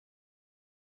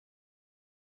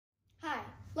Hi,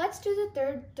 let's do the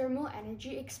third thermal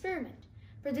energy experiment.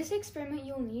 For this experiment,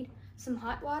 you'll need some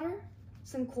hot water,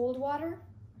 some cold water,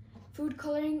 food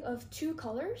coloring of 2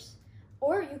 colors,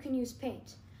 or you can use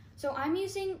paint. So I'm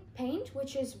using paint,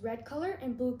 which is red color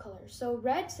and blue color. So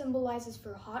red symbolizes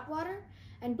for hot water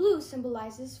and blue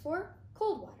symbolizes for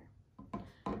cold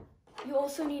water. You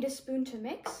also need a spoon to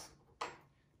mix,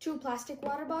 2 plastic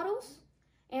water bottles,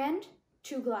 and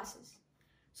 2 glasses.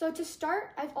 So to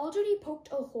start, I've already poked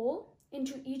a hole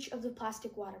into each of the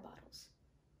plastic water bottles.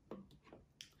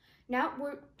 Now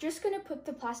we're just going to put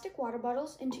the plastic water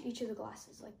bottles into each of the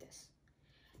glasses like this.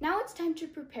 Now it's time to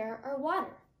prepare our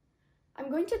water. I'm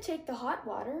going to take the hot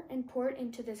water and pour it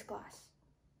into this glass.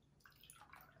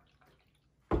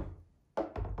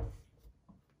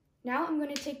 Now I'm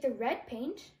going to take the red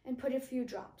paint and put a few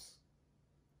drops.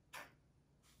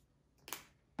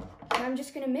 And I'm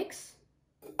just going to mix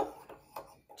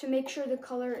to make sure the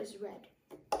color is red.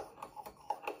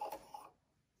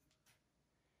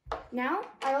 Now,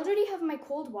 I already have my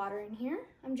cold water in here.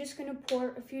 I'm just going to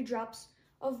pour a few drops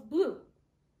of blue.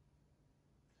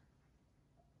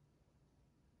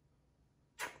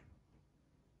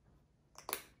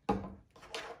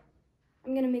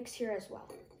 I'm going to mix here as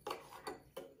well.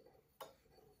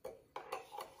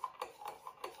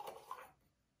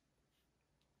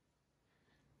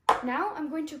 Now I'm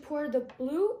going to pour the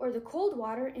blue or the cold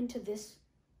water into this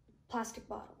plastic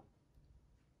bottle.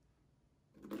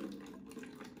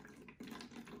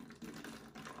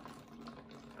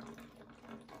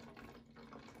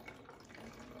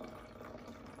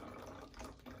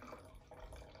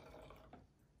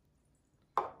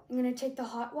 I'm going to take the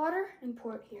hot water and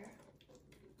pour it here.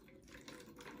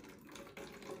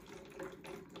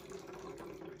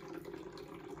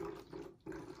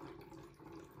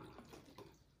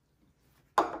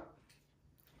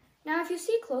 Now, if you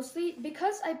see closely,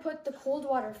 because I put the cold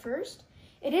water first,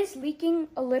 it is leaking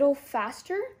a little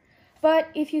faster. But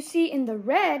if you see in the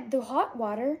red, the hot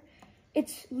water,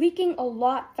 it's leaking a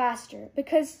lot faster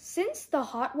because since the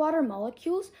hot water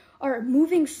molecules are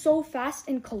moving so fast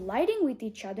and colliding with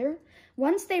each other,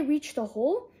 once they reach the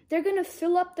hole, they're going to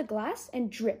fill up the glass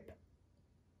and drip.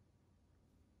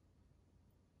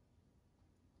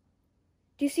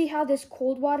 Do you see how this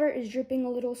cold water is dripping a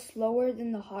little slower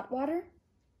than the hot water?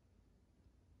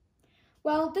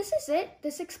 Well, this is it.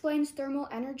 This explains thermal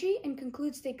energy and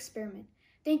concludes the experiment.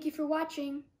 Thank you for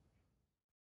watching.